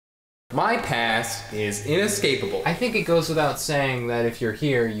My past is inescapable. I think it goes without saying that if you're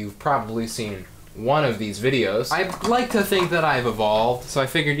here, you've probably seen one of these videos. I'd like to think that I've evolved, so I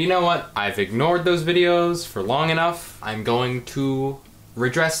figured, you know what? I've ignored those videos for long enough. I'm going to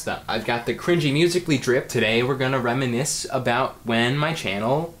redress them. I've got the cringy musically drip. Today we're gonna reminisce about when my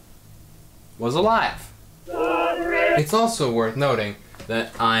channel was alive. It's also worth noting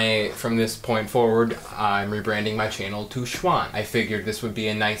that from this point forward, I'm rebranding my channel to Schwan. I figured this would be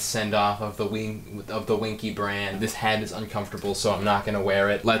a nice send-off of the Winky brand. This hat is uncomfortable, so I'm not gonna wear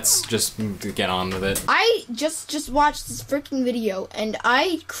it. Let's just get on with it. I just watched this freaking video, and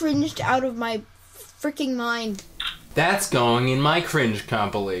I cringed out of my freaking mind. That's going in my cringe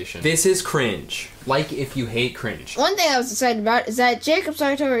compilation. This is cringe. Like if you hate cringe. One thing I was excited about is that Jacob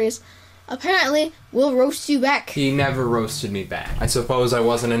Sartorius apparently will roast you back. He never roasted me back. I suppose I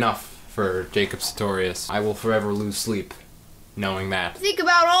wasn't enough for Jacob Sartorius. I will forever lose sleep knowing that. Think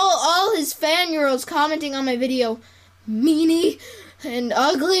about all his fangirls commenting on my video. Meanie and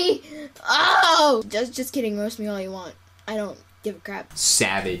ugly. Oh! Just kidding, roast me all you want. I don't give a crap.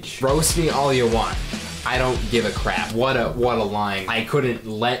 Savage. Roast me all you want. I don't give a crap. What a line. I couldn't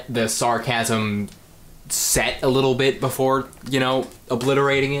let the sarcasm set a little bit before, you know,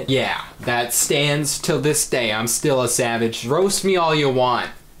 obliterating it. Yeah, that stands till this day. I'm still a savage. Roast me all you want,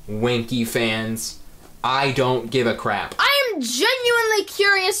 Winky fans. I don't give a crap. I am genuinely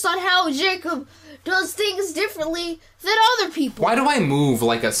curious on how Jacob does things differently than other people. Why do I move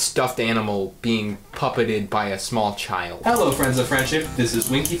like a stuffed animal being puppeted by a small child? Hello, friends of friendship. This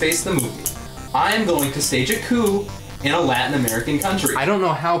is Winky Face the movie. I am going to stage a coup in a Latin American country. I don't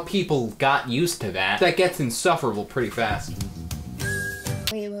know how people got used to that. That gets insufferable pretty fast.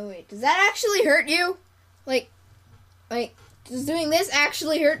 Wait. Does that actually hurt you? Like, does doing this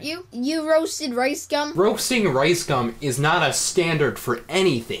actually hurt you? You roasted rice gum? Roasting rice gum is not a standard for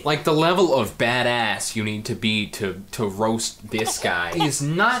anything. Like, the level of badass you need to be to roast this guy is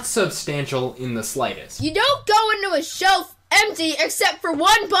not substantial in the slightest. You don't go into a shelf empty except for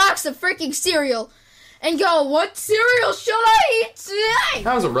one box of freaking cereal and go, what cereal should I eat today?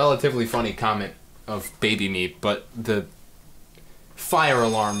 That was a relatively funny comment of baby meat, but the fire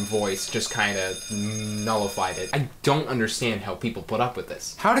alarm voice just kind of nullified it. I don't understand how people put up with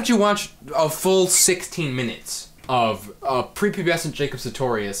this. How did you watch a full 16 minutes of a prepubescent Jacob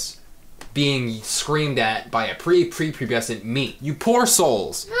Sartorius being screamed at by a prepubescent me? You poor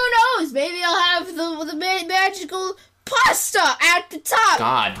souls. Who knows? Maybe I'll have the magical pasta at the top.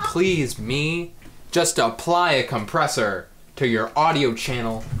 God, please, me. Just apply a compressor to your audio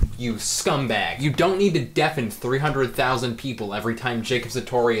channel, you scumbag. You don't need to deafen 300,000 people every time Jacob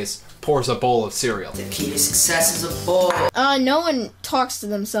Sartorius pours a bowl of cereal. The key to success is a bowl. No one talks to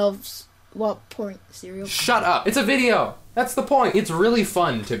themselves while pouring cereal. Shut up. It's a video. That's the point. It's really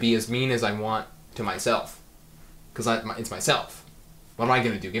fun to be as mean as I want to myself. Because it's myself. What am I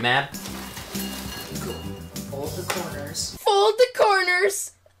gonna do? Get mad? Cool. Fold the corners. Fold the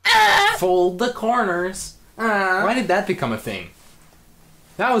corners. Ah! Fold the corners. Why did that become a thing?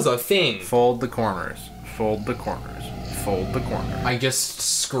 That was a thing. Fold the corners. Fold the corners. Fold the corners. I just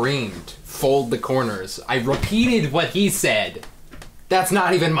screamed, fold the corners. I repeated what he said. That's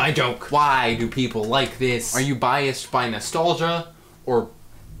not even my joke. Why do people like this? Are you biased by nostalgia or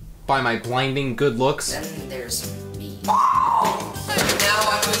by my blinding good looks? Then there's me.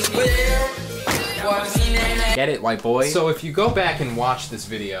 Get it, white boy? So if you go back and watch this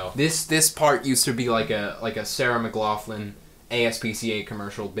video, this part used to be like a Sarah McLachlan ASPCA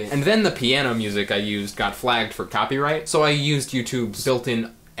commercial bit. And then the piano music I used got flagged for copyright. So I used YouTube's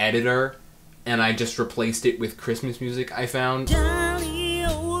built-in editor and I just replaced it with Christmas music I found.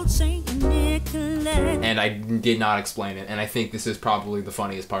 And I did not explain it, and I think this is probably the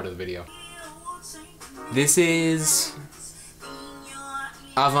funniest part of the video. This is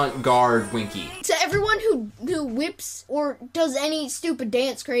avant-garde Winky. To everyone who whips or does any stupid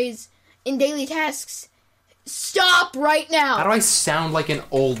dance craze in daily tasks, stop right now. How do I sound like an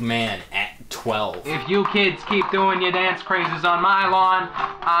old man at 12? If you kids keep doing your dance crazes on my lawn,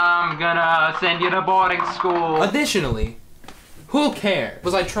 I'm gonna send you to boarding school. Additionally, who cares?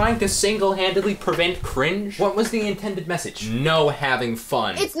 Was I trying to single-handedly prevent cringe? What was the intended message? No having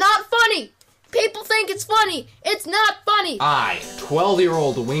fun. It's not funny. People think it's funny. It's not funny. I,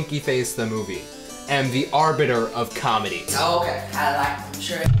 12-year-old Winky Face the movie, am the arbiter of comedy. Oh, okay. I like them.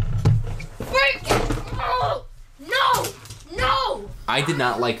 Sure. Freaking! Oh, no! I did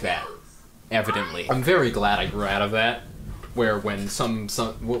not like that, evidently. I'm very glad I grew out of that, where when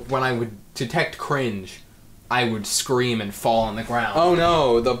when I would detect cringe, I would scream and fall on the ground. Oh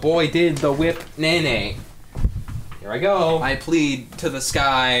no, the boy did the whip nene. Here I go. I plead to the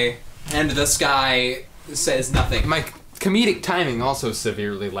sky and the sky says nothing. My comedic timing also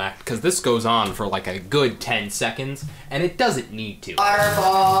severely lacked, because this goes on for like a good 10 seconds, and it doesn't need to.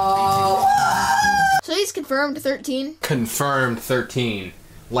 Waterfall! So he's confirmed 13. Confirmed 13.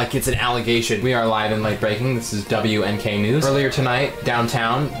 Like it's an allegation. We are live and late breaking. This is WNK News. Earlier tonight,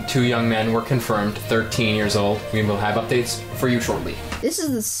 downtown, 2 young men were confirmed 13 years old. We will have updates for you shortly. This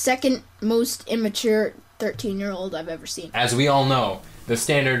is the second most immature 13-year-old I've ever seen. As we all know, the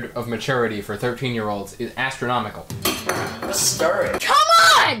standard of maturity for 13-year-olds is astronomical. Stir it. Come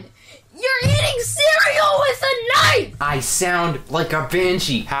on! You're eating cereal with a knife! I sound like a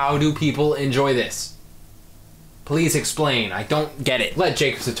banshee. How do people enjoy this? Please explain. I don't get it. Let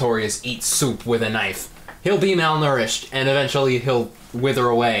Jacob Sartorius eat soup with a knife. He'll be malnourished, and eventually he'll wither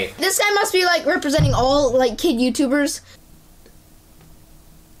away. This guy must be like representing all like kid YouTubers.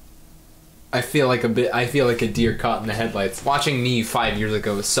 I feel like a deer caught in the headlights. Watching me 5 years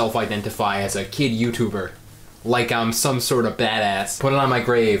ago self-identify as a kid YouTuber, like I'm some sort of badass. Put it on my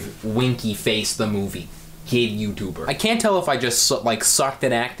grave, Winky Face the movie. Kid YouTuber. I can't tell if I just like sucked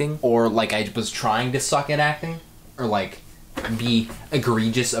at acting, or like I was trying to suck at acting, or like be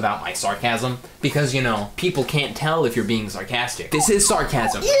egregious about my sarcasm, because you know, people can't tell if you're being sarcastic. This is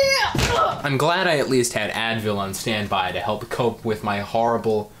sarcasm. Yeah! I'm glad I at least had Advil on standby to help cope with my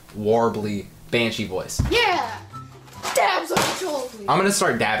horrible, warbly banshee voice. Yeah! Dabs on the shoulder. I'm gonna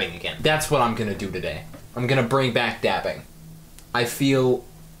start dabbing again. That's what I'm gonna do today. I'm gonna bring back dabbing. I feel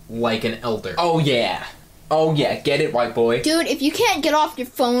like an elder. Oh yeah. Oh yeah, get it, white boy? Dude, if you can't get off your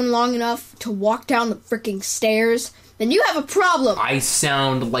phone long enough to walk down the freaking stairs, then you have a problem. I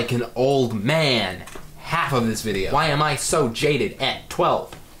sound like an old man. Half of this video. Why am I so jaded at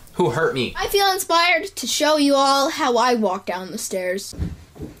 12? Who hurt me? I feel inspired to show you all how I walk down the stairs.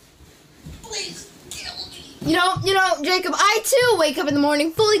 Please kill me. You know, Jacob, I too wake up in the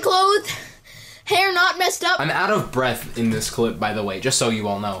morning fully clothed, hair not messed up. I'm out of breath in this clip, by the way, just so you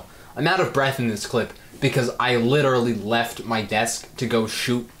all know. I'm out of breath in this clip because I literally left my desk to go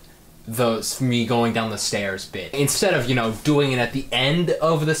shoot me going down the stairs bit. Instead of, you know, doing it at the end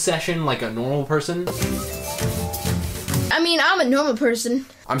of the session like a normal person. I mean, I'm a normal person.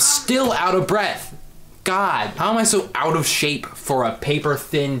 I'm still out of breath. God, how am I so out of shape for a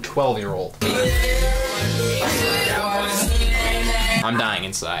paper-thin 12-year-old? I'm dying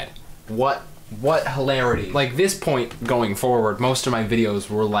inside. What hilarity. Like, this point going forward, most of my videos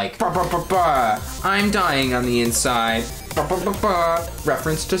were like, bah, bah, bah, bah. I'm dying on the inside. Bah, bah, bah, bah.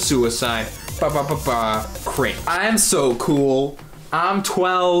 Reference to suicide. Bah, bah, bah, bah. Cringe. I'm so cool. I'm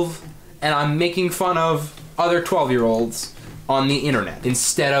 12, and I'm making fun of other 12-year-olds on the internet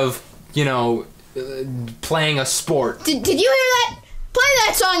instead of, you know, playing a sport. Did you hear that? Play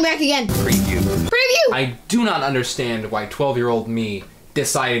that song back again. Preview. I do not understand why 12-year-old me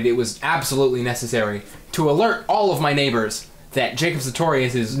decided it was absolutely necessary to alert all of my neighbors that Jacob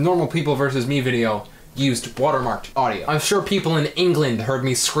Sartorius' Normal People vs. Me video used watermarked audio. I'm sure people in England heard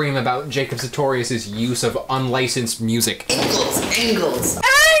me scream about Jacob Sartorius' use of unlicensed music. Angles.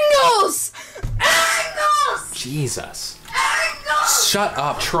 Jesus. Shut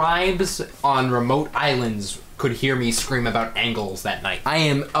up. Tribes on remote islands could hear me scream about angles that night. I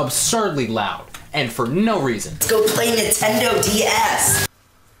am absurdly loud, and for no reason. Let's go play Nintendo DS.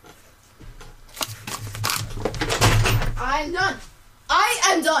 I'm done. I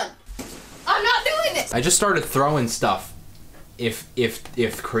am done. I'm not doing this. I just started throwing stuff. If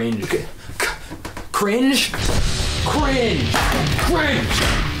cringe. Cringe? Cringe! Cringe!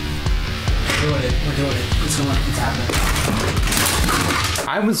 We're doing it. It's happening.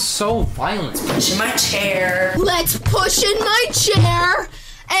 I was so violent. Push in my chair. Let's push in my chair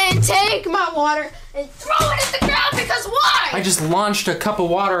and take my water and throw it at the ground, because why? I just launched a cup of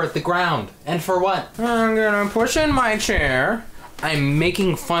water at the ground. And for what? I'm gonna push in my chair. I'm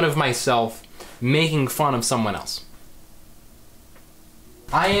making fun of myself, making fun of someone else.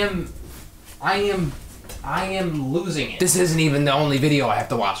 I am losing it. This isn't even the only video I have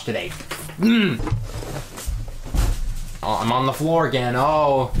to watch today. Oh, I'm on the floor again.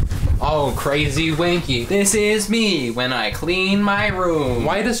 Oh, crazy Winky. This is me when I clean my room.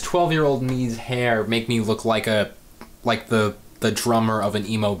 Why does 12-year-old me's hair make me look like the drummer of an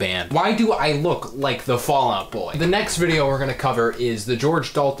emo band? Why do I look like the Fall Out Boy? The next video we're gonna cover is the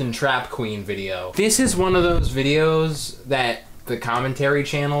George Dalton Trap Queen video. This is one of those videos that the commentary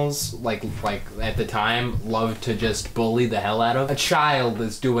channels, like at the time, loved to just bully the hell out of. A child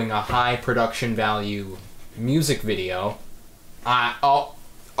is doing a high production value music video.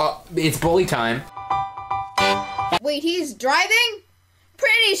 It's bully time. Wait, he's driving?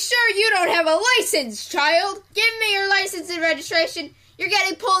 Pretty sure you don't have a license, child. Give me your license and registration. You're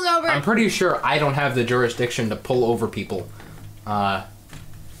getting pulled over. I'm pretty sure I don't have the jurisdiction to pull over people. Or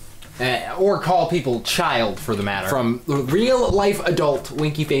call people child, for the matter. From real-life adult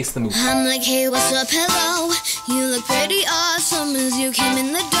Winky Face the movie. I'm like, hey, what's up, hello? You look pretty awesome as you came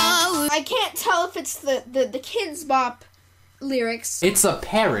in the door. I can't tell if it's the Kids Bop lyrics. It's a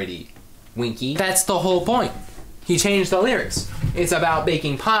parody, Winky. That's the whole point. He changed the lyrics. It's about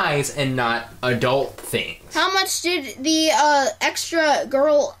baking pies and not adult things. How much did the extra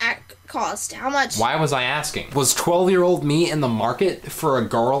girl act cost? How much? Why was I asking? Was 12-year-old me in the market for a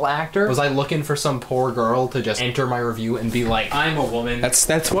girl actor? Was I looking for some poor girl to just enter my review and be like, I'm a woman?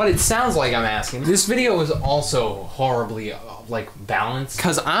 That's what it sounds like I'm asking. This video is also horribly like balanced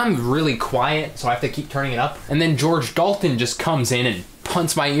because I'm really quiet, so I have to keep turning it up. And then George Dalton just comes in and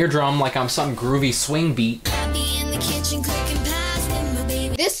punts my eardrum like I'm some groovy swing beat.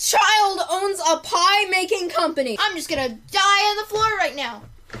 This child owns a pie making company. I'm just gonna die on the floor right now.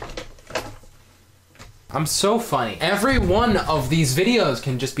 I'm so funny. Every one of these videos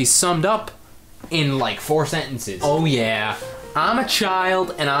can just be summed up in like 4 sentences. Oh yeah, I'm a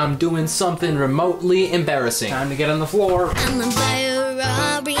child and I'm doing something remotely embarrassing. Time to get on the floor. I'm a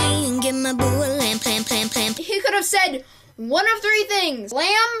Ferrari and get my boo a lamp, lamp, lamp, lamp. He could have said one of 3 things. Lamb,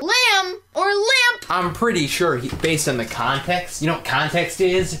 lamb, or lamp. I'm pretty sure, based on the context, you know what context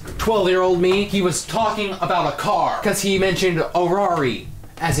is? 12-year-old me, he was talking about a car. Because he mentioned Ferrari,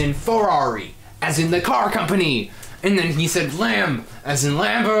 as in Ferrari, as in the car company. And then he said lamb, as in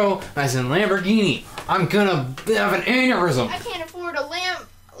Lambo, as in Lamborghini. I'm gonna have an aneurysm. I can't afford a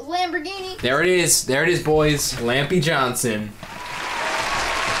Lamborghini. There it is, boys. Lampy Johnson.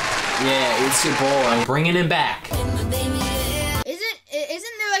 Yeah, it's your boy. I'm bringing him back.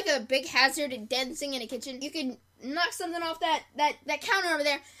 Isn't there like a big hazard in dancing in a kitchen? You could knock something off that counter over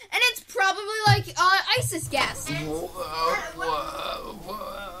there, and it's probably like ISIS gas.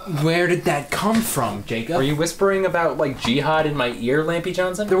 Where did that come from, Jacob? Are you whispering about like jihad in my ear, Lampy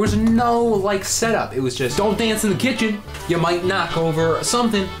Johnson? There was no like setup. It was just don't dance in the kitchen. You might knock over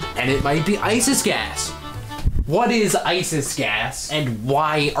something, and it might be ISIS gas. What is ISIS gas, and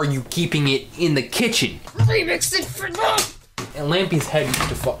why are you keeping it in the kitchen? Remix it for them. And Lampy's head used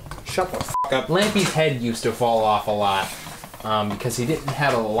to fall. Shut the f up. Lampy's head used to fall off a lot because he didn't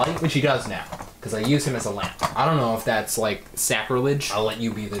have a light, which he does now. Because I use him as a lamp. I don't know if that's like sacrilege. I'll let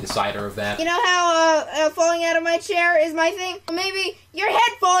you be the decider of that. You know how falling out of my chair is my thing? Well, maybe your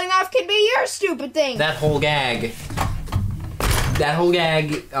head falling off could be your stupid thing. That whole gag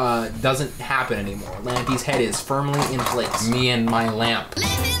doesn't happen anymore. Lampy's head is firmly in place. Me and my lamp.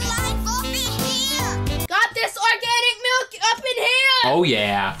 Got this organic milk up in here! Oh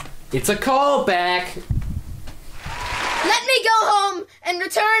yeah. It's a callback. Let me go home and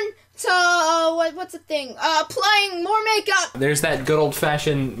return to, what's the thing? Applying more makeup! There's that good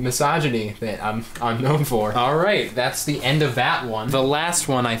old-fashioned misogyny that I'm known for. Alright, that's the end of that one. The last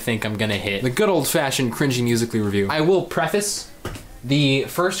one I think I'm gonna hit. The good old-fashioned Cringy Musically review. I will preface, the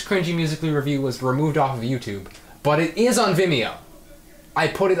first Cringy Musically review was removed off of YouTube, but it is on Vimeo. I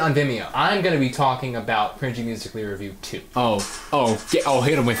put it on Vimeo. I'm gonna be talking about Cringy Musically Review 2. Oh,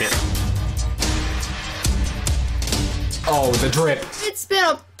 hit him with it. Oh, the drip. It's been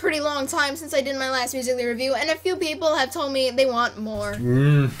a pretty long time since I did my last Musically review, and a few people have told me they want more.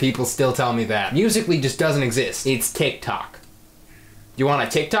 People still tell me that. Musically just doesn't exist. It's TikTok. You want a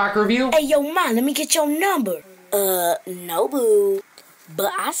TikTok review? Hey, yo, ma, let me get your number. No, boo.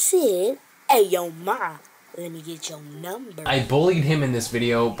 But I said, hey, yo, ma, let me get your number. I bullied him in this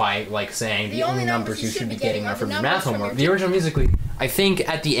video by, like, saying the only numbers you should be getting are from your math homework. The original Musically, I think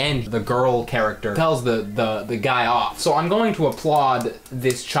at the end, the girl character tells the guy off. So I'm going to applaud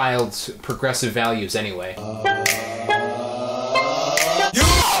this child's progressive values anyway. No!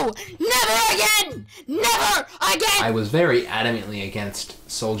 Never again! Never again! I was very adamantly against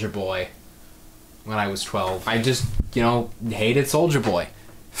Soulja Boy when I was 12. I just, you know, hated Soulja Boy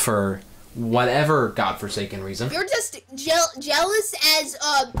for whatever godforsaken reason. You're just jealous as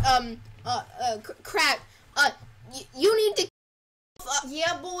crap. You need to.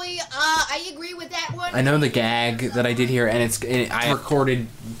 Yeah, boy. I agree with that one. I know the gag that I did here, and I recorded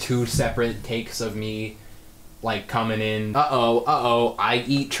 2 separate takes of me, like coming in. I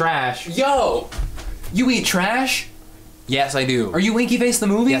eat trash. Yo, you eat trash? Yes, I do. Are you Winky Face the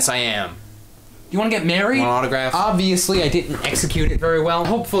movie? Yes, I am. You want to get married? Want an autograph? Obviously, I didn't execute it very well.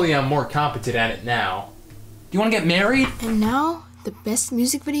 Hopefully, I'm more competent at it now. You want to get married? And now, the best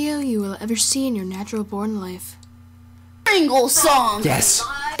music video you will ever see in your natural born life. Pringles song. Yes.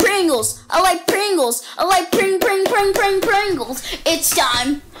 Pringles. I like Pringles. I like Pringles. It's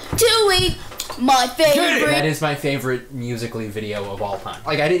time to eat my favorite. That is my favorite Musical.ly video of all time.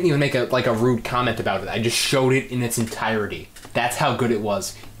 Like, I didn't even make a rude comment about it. I just showed it in its entirety. That's how good it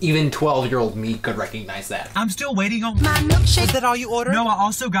was. Even 12-year-old me could recognize that. I'm still waiting on my milkshake. Is that all you ordered? No, I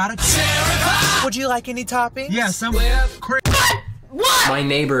also got it. Would you like any toppings? Yeah, some. What? My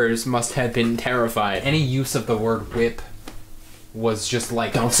neighbors must have been terrified. Any use of the word whip was just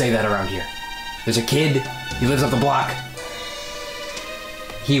like, don't say that around here. There's a kid, he lives up the block.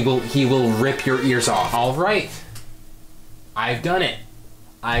 He will rip your ears off. All right, I've done it.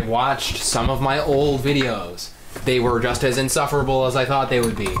 I watched some of my old videos. They were just as insufferable as I thought they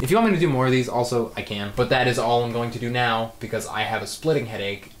would be. If you want me to do more of these, also, I can. But that is all I'm going to do now because I have a splitting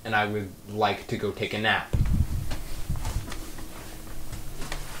headache and I would like to go take a nap.